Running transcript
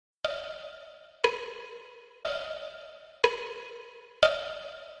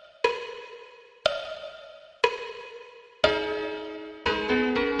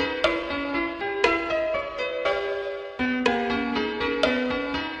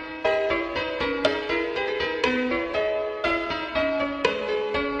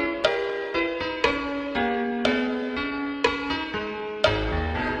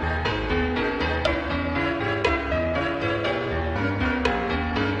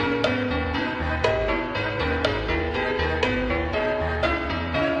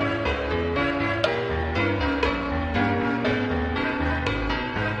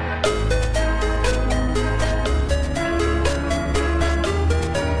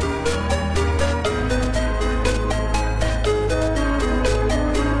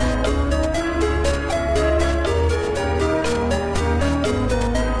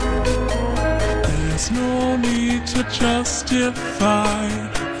defy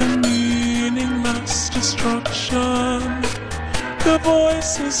the meaningless destruction. The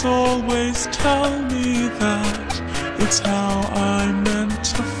voices always tell me that it's how I'm meant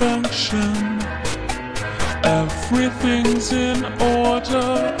to function. Everything's in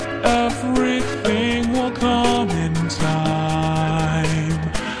order, everything will come in time,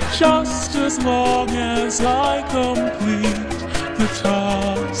 just as long as I complete the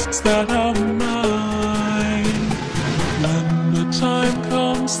tasks that are mine. When the time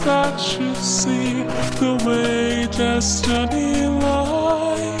comes that you see the way destiny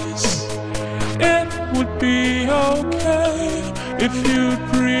lies, it would be okay if you'd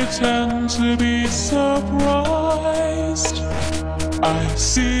pretend to be surprised. I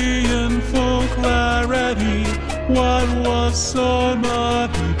see in full clarity what was so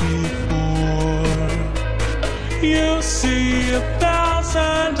muddy before. You see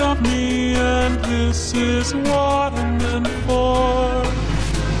 1,000 of me, and this is what I'm meant for.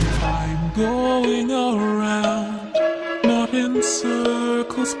 I'm going around, not in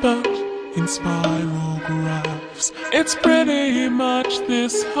circles but in spiral graphs. It's pretty much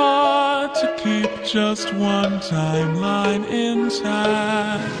this hard to keep just one timeline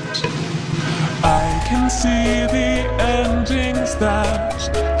intact. I can see the endings that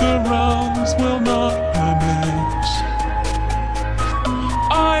the realms will not permit.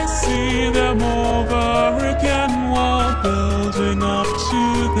 I see them over again while building up to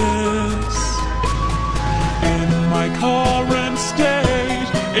this. In my current state,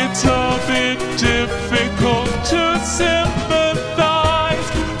 it's a bit difficult to sympathize,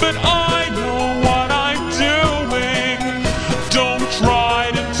 but I know what I'm doing. Don't try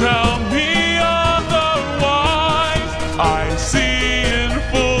to tell me otherwise. I see in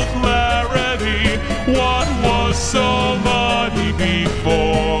full clarity what was so muddy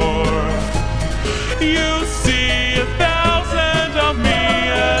before. You see 1,000 of me,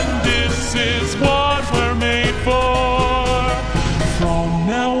 and this is what we're made for. From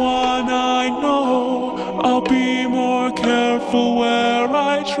now on I know I'll be more careful where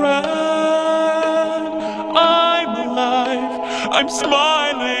I tread. I'm alive, I'm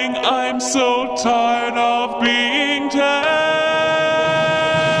smiling, I'm so tired of being dead.